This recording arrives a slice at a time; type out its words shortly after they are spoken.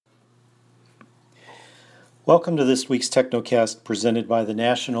Welcome to this week's TechnoCast presented by the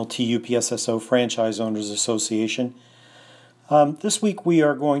National TUPSSO Franchise Owners Association. This week we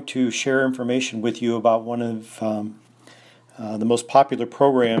are going to share information with you about one of the most popular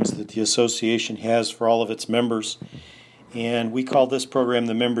programs that the association has for all of its members, and we call this program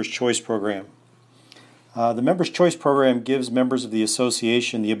the Members' Choice Program. The Members' Choice Program gives members of the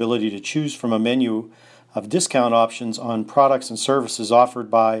association the ability to choose from a menu of discount options on products and services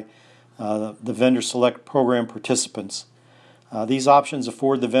offered by the Vendor Select Program participants. These options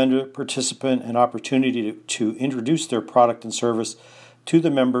afford the vendor participant an opportunity to introduce their product and service to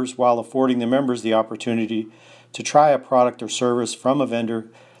the members while affording the members the opportunity to try a product or service from a vendor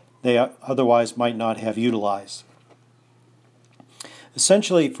they otherwise might not have utilized.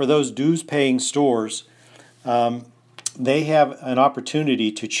 Essentially, for those dues-paying stores, they have an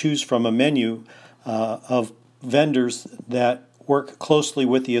opportunity to choose from a menu of vendors that work closely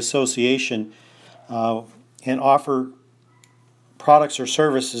with the association and offer products or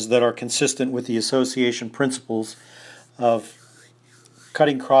services that are consistent with the association principles of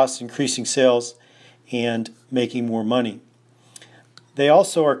cutting costs, increasing sales, and making more money. They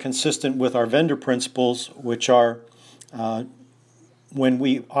also are consistent with our vendor principles, which are when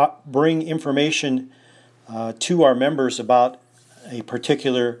we bring information to our members about a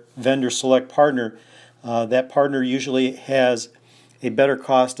particular vendor select partner, that partner usually has a better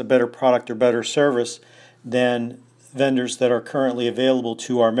cost, a better product, or better service than vendors that are currently available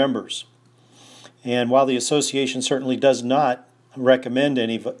to our members. And while the association certainly does not recommend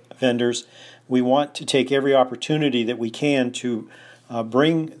any vendors, we want to take every opportunity that we can to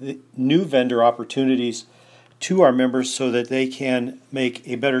bring new vendor opportunities to our members so that they can make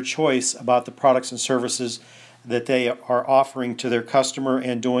a better choice about the products and services that they are offering to their customer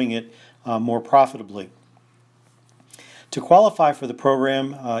and doing it more profitably. To qualify for the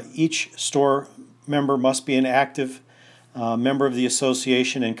program, each store member must be an active member of the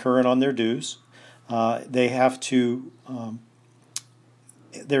association and current on their dues. They have to,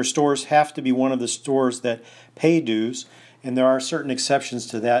 their stores have to be one of the stores that pay dues, and there are certain exceptions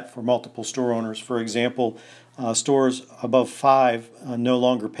to that for multiple store owners. For example, stores above 5 no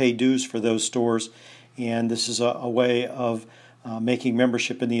longer pay dues for those stores, and this is a way of making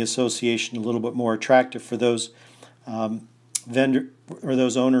membership in the association a little bit more attractive for those vendor or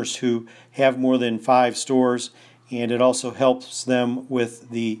those owners who have more than 5 stores, and it also helps them with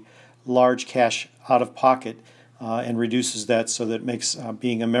the large cash out of pocket and reduces that, so that it makes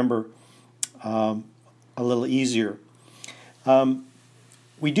being a member a little easier.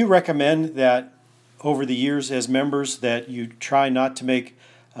 We do recommend that over the years as members that you try not to make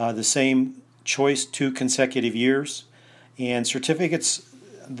the same choice 2 consecutive years, and certificates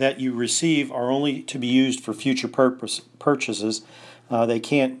that you receive are only to be used for future purchases. They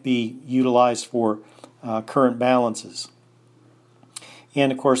can't be utilized for current balances.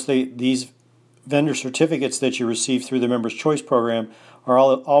 And of course, these vendor certificates that you receive through the Members' Choice Program are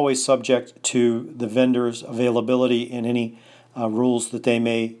always subject to the vendor's availability and any rules that they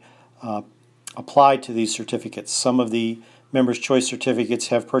may apply to these certificates. Some of the Members' Choice certificates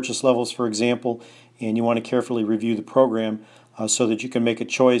have purchase levels, for example, and you want to carefully review the program so that you can make a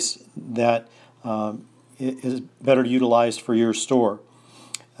choice that is better utilized for your store.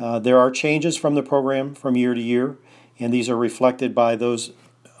 There are changes from the program from year to year, and these are reflected by those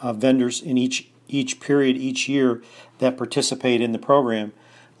vendors in each period, each year that participate in the program.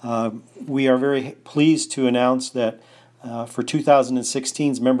 We are very pleased to announce that for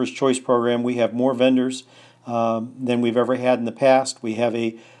 2016's Members' Choice Program, we have more vendors than we've ever had in the past. We have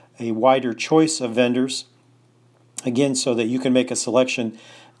a wider choice of vendors, again, so that you can make a selection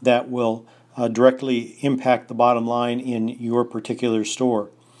that will directly impact the bottom line in your particular store.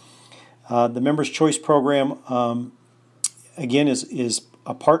 The Members' Choice Program, again, is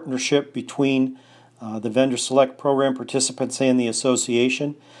a partnership between the Vendor Select Program participants and the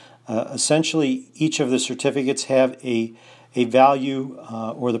association. Essentially, each of the certificates have a value,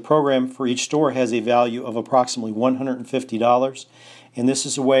 or the program for each store has a value of approximately $150, and this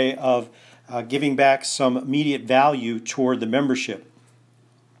is a way of giving back some immediate value toward the membership.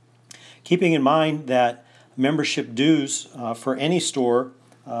 Keeping in mind that membership dues for any store,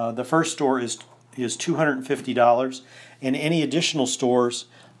 the first store is $250, and any additional stores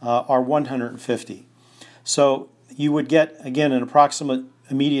are $150. So you would get, again, an approximate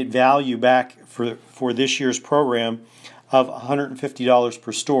immediate value back for this year's program of $150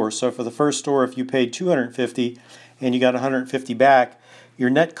 per store. So for the first store, if you paid $250 and you got $150 back, your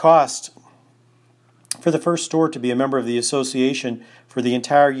net cost for the first store to be a member of the association for the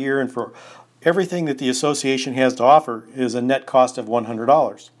entire year and for everything that the association has to offer is a net cost of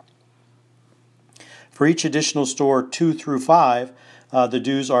 $100. For each additional store 2 through 5, the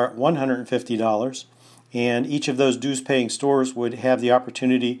dues are at $150, and each of those dues-paying stores would have the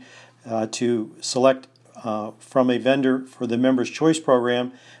opportunity to select from a vendor for the Members' Choice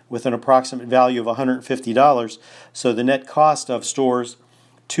Program with an approximate value of $150. So the net cost of stores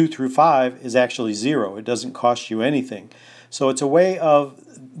 2 through 5 is actually zero. It doesn't cost you anything. So it's a way of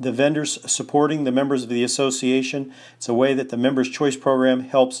the vendors supporting the members of the association. It's a way that the Members' Choice Program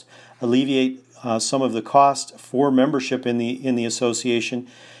helps alleviate some of the cost for membership in the association.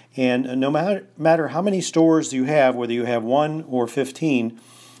 And no matter how many stores you have, whether you have 1 or 15,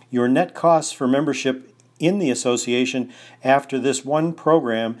 your net costs for membership in the association after this one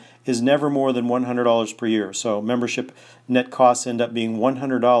program is never more than $100 per year. So membership net costs end up being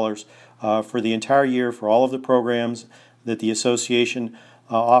 $100 for the entire year for all of the programs that the association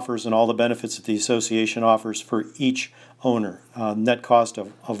offers and all the benefits that the association offers for each owner. Net cost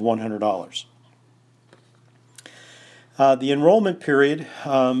of $100. The enrollment period,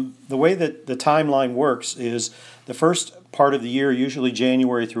 the way that the timeline works is the first part of the year, usually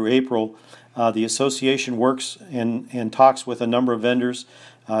January through April, the association works and talks with a number of vendors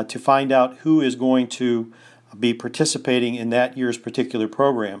to find out who is going to be participating in that year's particular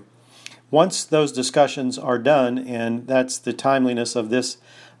program. Once those discussions are done, and that's the timeliness of this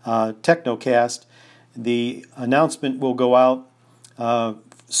TechnoCast, the announcement will go out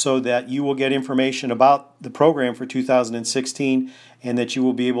so that you will get information about the program for 2016 and that you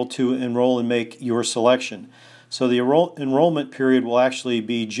will be able to enroll and make your selection. So the enrollment period will actually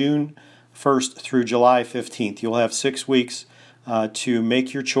be June 1st through July 15th. You'll have 6 weeks to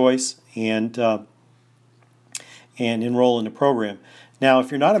make your choice and enroll in the program. Now,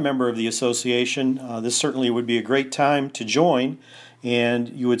 if you're not a member of the association, this certainly would be a great time to join, and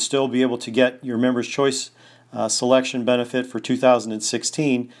you would still be able to get your Members' Choice selection benefit for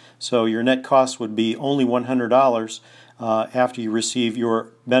 2016. So your net cost would be only $100 after you receive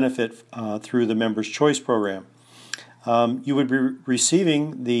your benefit through the Members' Choice program. You would be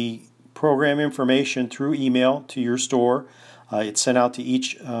receiving the program information through email to your store. It's sent out to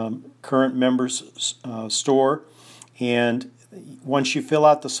each current member's store, and once you fill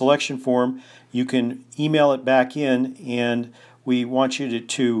out the selection form, you can email it back in, and we want you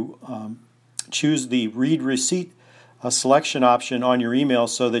to choose the Read Receipt selection option on your email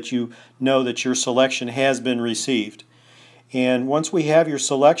so that you know that your selection has been received. And once we have your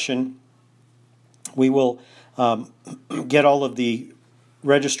selection, we will get all of the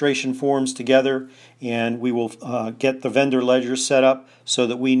registration forms together, and we will get the vendor ledger set up so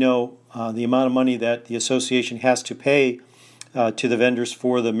that we know the amount of money that the association has to pay to the vendors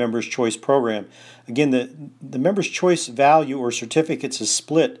for the Members' Choice program. Again, the Members' Choice value or certificates is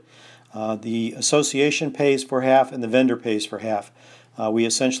split. The association pays for half and the vendor pays for half. We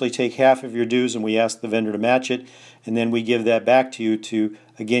essentially take half of your dues and we ask the vendor to match it, and then we give that back to you to,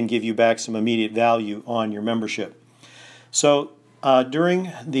 again, give you back some immediate value on your membership. So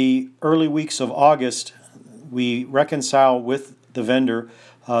during the early weeks of August, we reconcile with the vendor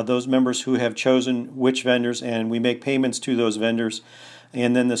those members who have chosen which vendors, and we make payments to those vendors.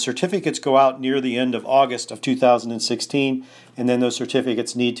 And then the certificates go out near the end of August of 2016, and then those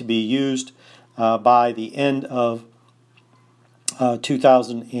certificates need to be used by the end of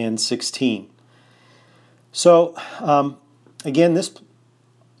 2016. So, again, this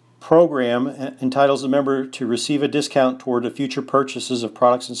program entitles a member to receive a discount toward the future purchases of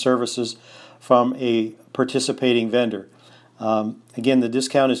products and services from a participating vendor. Again, the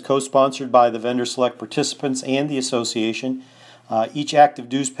discount is co-sponsored by the vendor select participants and the association. Each active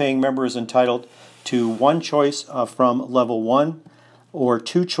dues-paying member is entitled to one choice from level 1, or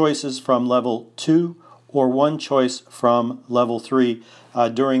 2 choices from level 2, or 1 choice from level 3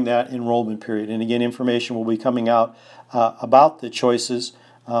 during that enrollment period. And again, information will be coming out about the choices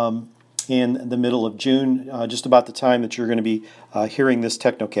in the middle of June, just about the time that you're going to be hearing this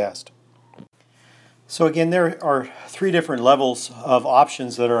TechnoCast. So again, there are 3 different levels of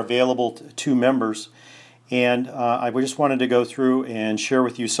options that are available to members. And I just wanted to go through and share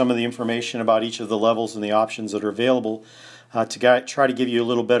with you some of the information about each of the levels and the options that are available to try to give you a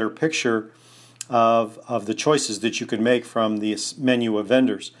little better picture of the choices that you could make from this menu of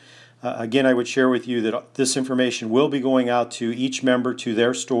vendors. Again, I would share with you that this information will be going out to each member to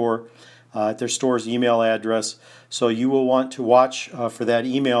their store, at their store's email address. So you will want to watch for that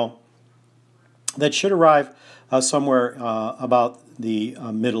email that should arrive somewhere about the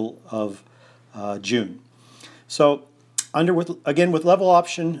middle of June. So, with level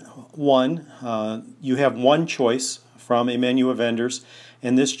option 1, you have one choice from a menu of vendors,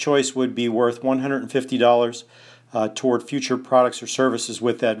 and this choice would be worth $150 toward future products or services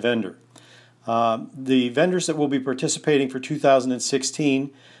with that vendor. The vendors that will be participating for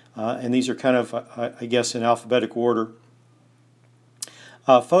 2016, and these are kind of, I guess, in alphabetical order.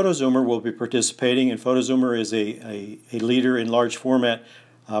 PhotoZoomer will be participating, and PhotoZoomer is a leader in large format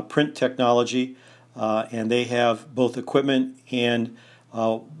print technology, and they have both equipment and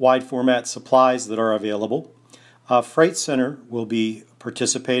wide format supplies that are available. Freight Center will be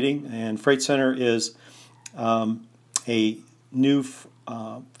participating, and Freight Center is a new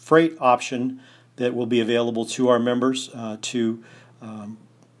freight option that will be available to our members to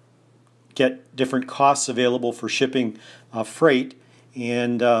get different costs available for shipping freight,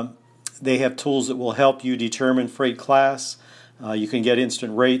 and they have tools that will help you determine freight class. You can get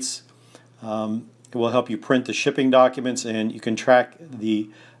instant rates. It will help you print the shipping documents, and you can track the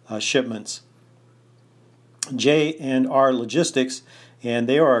shipments. J&R Logistics, and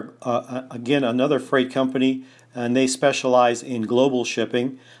they are again another freight company, and they specialize in global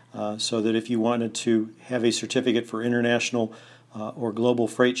shipping, so that if you wanted to have a certificate for international or global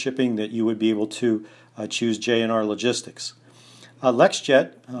freight shipping, that you would be able to choose J&R Logistics.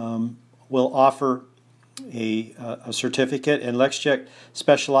 LexJet will offer a certificate, and LexJet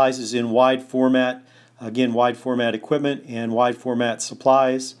specializes in wide format equipment and wide format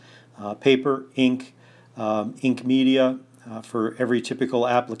supplies, paper, ink media for every typical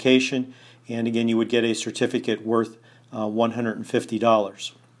application, and again you would get a certificate worth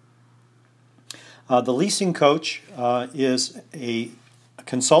 $150. The Leasing Coach is a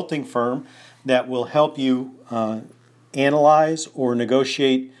consulting firm that will help you analyze or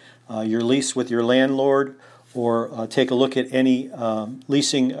negotiate your lease with your landlord, or take a look at any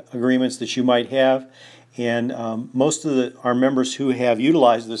leasing agreements that you might have. And most of our members who have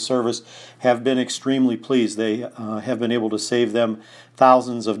utilized this service have been extremely pleased. They have been able to save them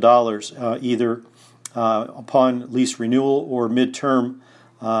thousands of dollars, either upon lease renewal or midterm,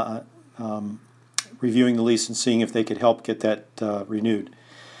 reviewing the lease and seeing if they could help get that renewed.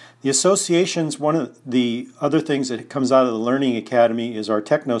 The associations, one of the other things that comes out of the Learning Academy is our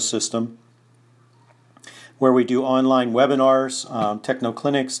Techno system, where we do online webinars, Techno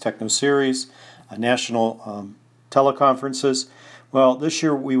clinics, Techno series, national teleconferences. Well, this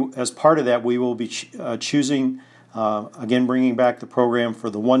year, as part of that, we will be choosing, again, bringing back the program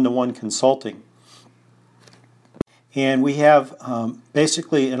for the one-to-one consulting. And we have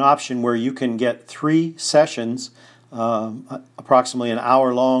basically an option where you can get 3 sessions, approximately an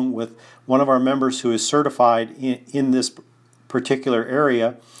hour long, with one of our members who is certified in this particular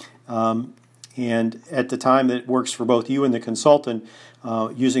area. And at the time that works for both you and the consultant,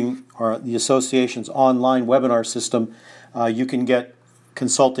 using the association's online webinar system, you can get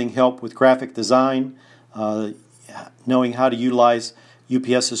consulting help with graphic design, knowing how to utilize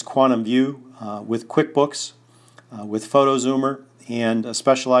UPS's Quantum View, with QuickBooks, with PhotoZoomer, and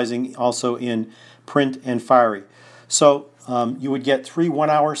specializing also in print and Fiery. So you would get 3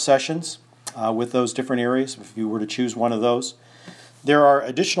 one-hour sessions with those different areas if you were to choose one of those. There are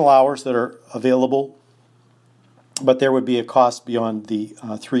additional hours that are available, but there would be a cost beyond the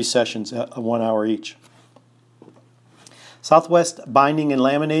 3 sessions at 1 hour each. Southwest Binding and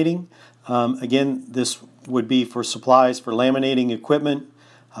Laminating. Again, this would be for supplies for laminating equipment,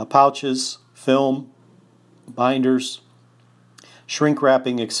 pouches, film, binders, shrink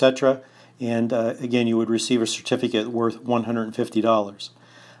wrapping, etc. And again, you would receive a certificate worth $150.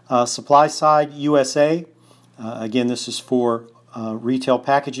 Supply Side USA. Again, this is for retail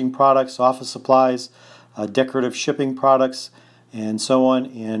packaging products, office supplies, decorative shipping products, and so on.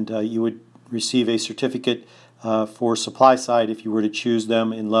 And you would receive a certificate for Supply Side if you were to choose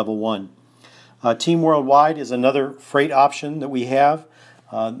them in Level 1. Team Worldwide is another freight option that we have.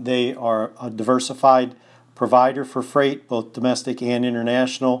 They are a diversified provider for freight, both domestic and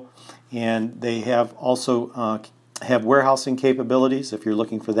international, and they have also have warehousing capabilities if you're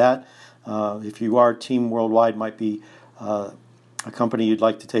looking for that. If you are, Team Worldwide might be a company you'd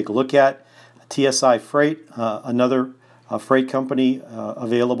like to take a look at. TSI Freight, another freight company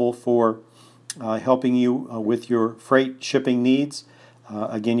available for helping you with your freight shipping needs.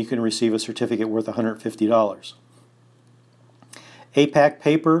 Again, you can receive a certificate worth $150. APAC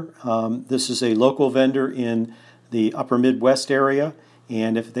Paper, this is a local vendor in the upper Midwest area,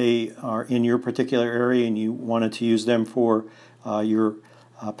 and if they are in your particular area and you wanted to use them for your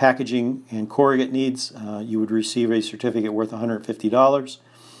packaging and corrugate needs, you would receive a certificate worth $150.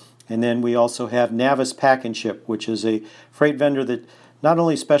 And then we also have Navis Pack and Ship, which is a freight vendor that not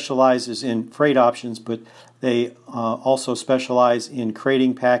only specializes in freight options, but they also specialize in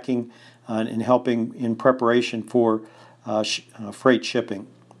crating, packing, and helping in preparation for freight shipping.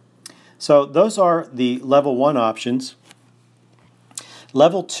 So those are the Level 1 options.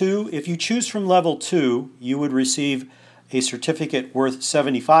 Level 2, if you choose from Level 2, you would receive a certificate worth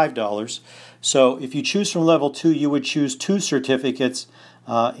 $75. So if you choose from Level 2, you would choose 2 certificates,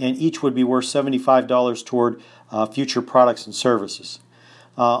 and each would be worth $75 toward future products and services.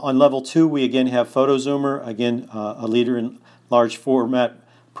 On Level 2, we again have PhotoZoomer, again a leader in large format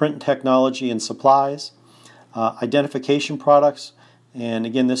print technology and supplies. Identification products, and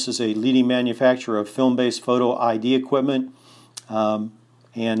again this is a leading manufacturer of film-based photo ID equipment and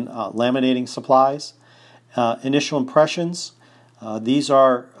laminating supplies. Initial impressions, these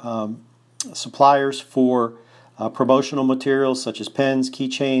are suppliers for promotional materials such as pens,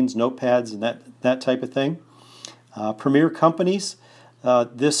 keychains, notepads, and that type of thing. Premier Companies,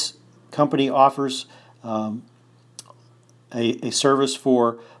 this company offers a service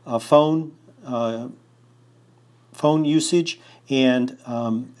for phone usage and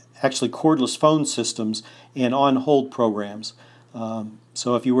actually cordless phone systems and on-hold programs.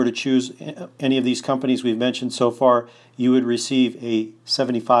 So if you were to choose any of these companies we've mentioned so far, you would receive a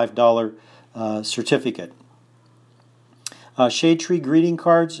 $75 certificate. Shade Tree Greeting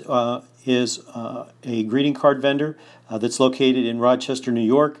Cards is a greeting card vendor that's located in Rochester, New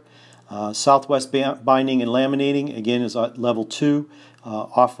York. Southwest Binding and Laminating, again, is at Level 2,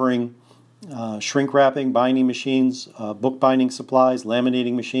 offering shrink wrapping, binding machines, book binding supplies,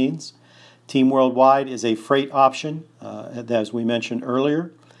 laminating machines. Team Worldwide is a freight option, as we mentioned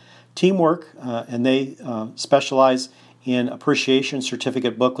earlier. Teamwork, and they specialize in appreciation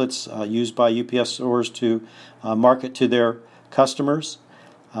certificate booklets used by UPS stores to market to their customers.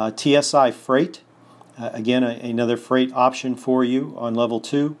 TSI Freight, again, another freight option for you on Level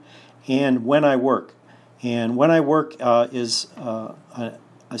 2. And When I Work. And When I Work is a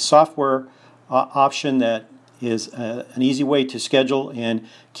software option that is an easy way to schedule and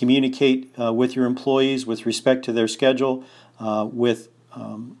communicate with your employees with respect to their schedule, with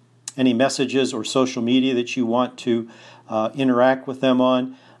any messages or social media that you want to interact with them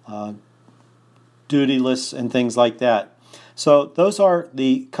on, duty lists and things like that. So those are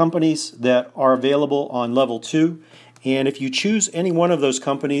the companies that are available on Level 2. And if you choose any one of those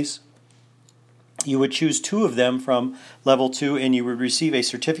companies, you would choose 2 of them from Level 2, and you would receive a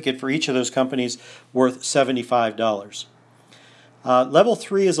certificate for each of those companies worth $75. Level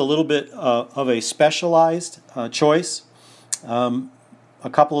 3 is a little bit of a specialized choice. A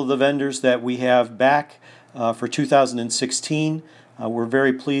couple of the vendors that we have back for 2016, we're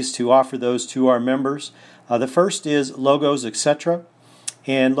very pleased to offer those to our members. The first is Logos, Etc.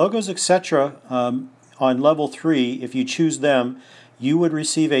 And Logos, Etc. On Level 3, if you choose them, you would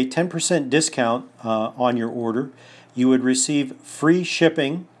receive a 10% discount on your order. You would receive free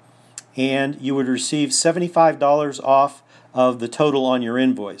shipping, and you would receive $75 off of the total on your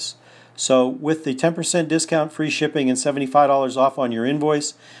invoice. So with the 10% discount, free shipping, and $75 off on your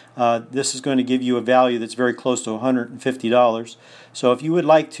invoice, this is going to give you a value that's very close to $150. So if you would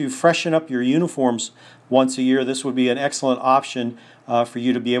like to freshen up your uniforms once a year, this would be an excellent option for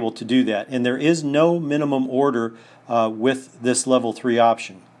you to be able to do that. And there is no minimum order with this Level 3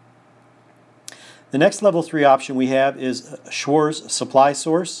 option. The next Level 3 option we have is Schwarz Supply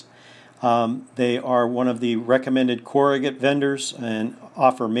Source. They are one of the recommended corrugate vendors and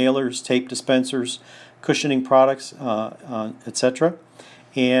offer mailers, tape dispensers, cushioning products, etc.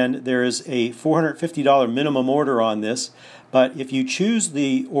 And there is a $450 minimum order on this, but if you choose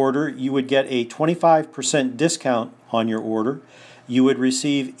the order, you would get a 25% discount on your order. You would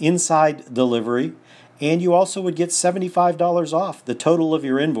receive inside delivery, and you also would get $75 off the total of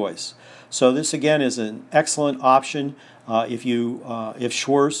your invoice. So this again is an excellent option if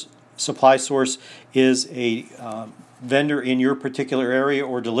Schwarz Supply Source is a vendor in your particular area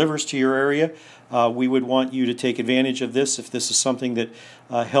or delivers to your area. We would want you to take advantage of this if this is something that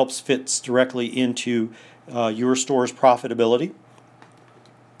fits directly into your store's profitability.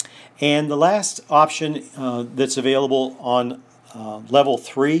 And the last option that's available on Level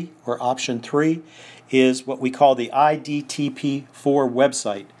 3 or Option 3 is what we call the IDTP4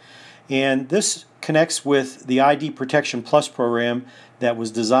 website. And this connects with the ID Protection Plus program that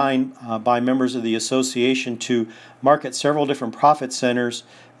was designed by members of the association to market several different profit centers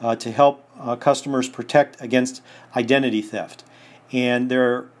to help customers protect against identity theft. And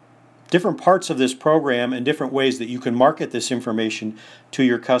there are different parts of this program and different ways that you can market this information to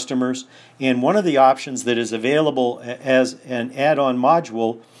your customers. And one of the options that is available as an add-on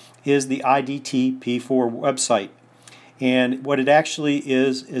module is the IDTP4 website. And what it actually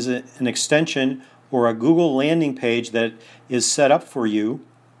is an extension or a Google landing page that is set up for you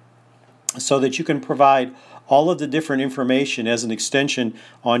so that you can provide all of the different information as an extension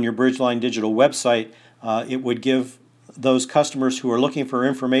on your Bridgeline Digital website. It would give those customers who are looking for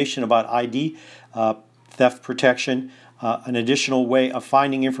information about ID theft protection, an additional way of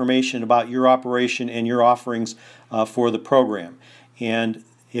finding information about your operation and your offerings for the program. And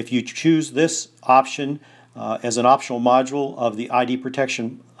if you choose this option as an optional module of the ID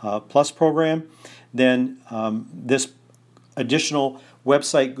Protection Plus program, then this additional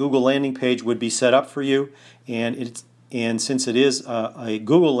website Google landing page would be set up for you. And since it is a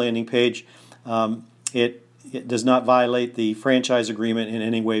Google landing page, it does not violate the franchise agreement in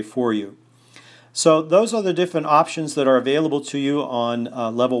any way for you. So those are the different options that are available to you on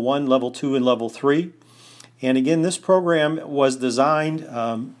Level 1, Level 2, and Level 3. And again, this program was designed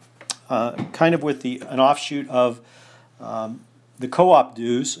kind of with an offshoot of the co-op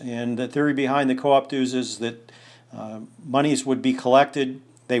dues. And the theory behind the co-op dues is that monies would be collected,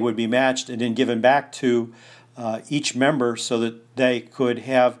 they would be matched, and then given back to each member so that they could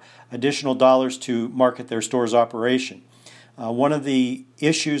have additional dollars to market their store's operation. One of the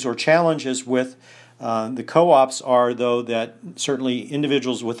issues or challenges with the co-ops are, though, that certainly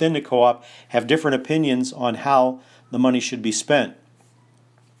individuals within the co-op have different opinions on how the money should be spent.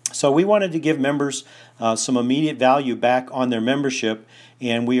 So we wanted to give members some immediate value back on their membership,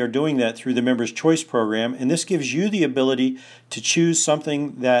 and we are doing that through the Members' Choice Program. And this gives you the ability to choose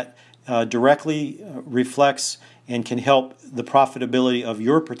something that directly reflects and can help the profitability of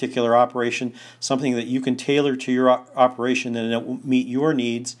your particular operation, something that you can tailor to your operation and that will meet your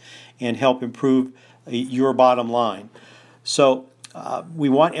needs and help improve your bottom line. So we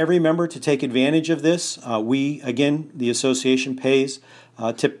want every member to take advantage of this. The association pays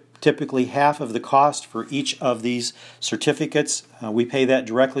typically half of the cost for each of these certificates. We pay that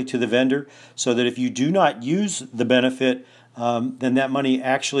directly to the vendor so that if you do not use the benefit, then that money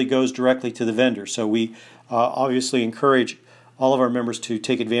actually goes directly to the vendor. So we obviously encourage all of our members to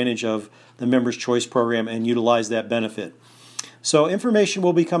take advantage of the Members' Choice Program and utilize that benefit. So information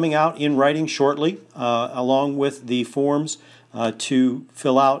will be coming out in writing shortly, along with the forms to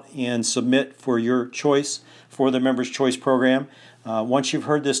fill out and submit for your choice for the Members' Choice Program. Once you've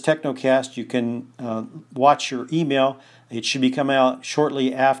heard this TechnoCast, you can watch your email. It should be coming out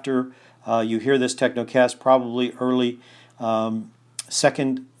shortly after you hear this TechnoCast, probably early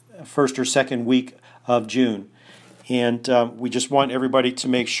first or second week of June. And we just want everybody to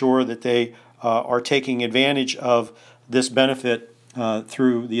make sure that they are taking advantage of this benefit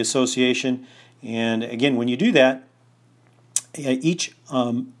through the association. And again, when you do that, each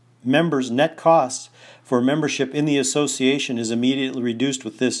member's net cost for membership in the association is immediately reduced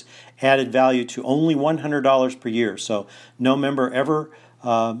with this added value to only $100 per year. So no member ever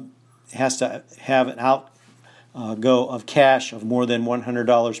has to have an outgo of cash of more than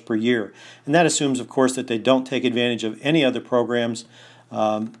 $100 per year. And that assumes, of course, that they don't take advantage of any other programs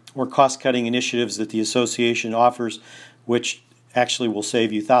or cost-cutting initiatives that the association offers, which actually will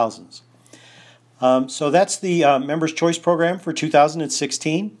save you thousands. So that's the Members' Choice Program for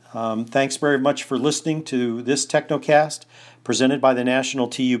 2016. Thanks very much for listening to this TechnoCast presented by the National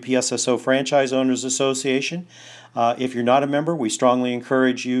TUPSSO Franchise Owners Association. If you're not a member, we strongly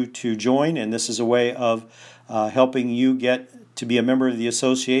encourage you to join, and this is a way of helping you get to be a member of the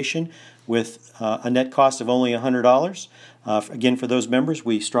association with a net cost of only $100. Again, for those members,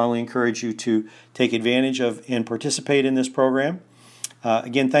 we strongly encourage you to take advantage of and participate in this program.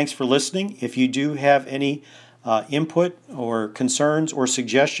 Again, thanks for listening. If you do have any input or concerns or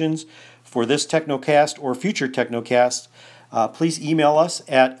suggestions for this TechnoCast or future TechnoCasts, please email us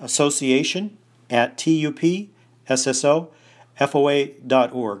at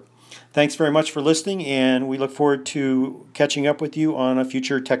association@tupssofoa.org. Thanks very much for listening, and we look forward to catching up with you on a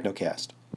future TechnoCast.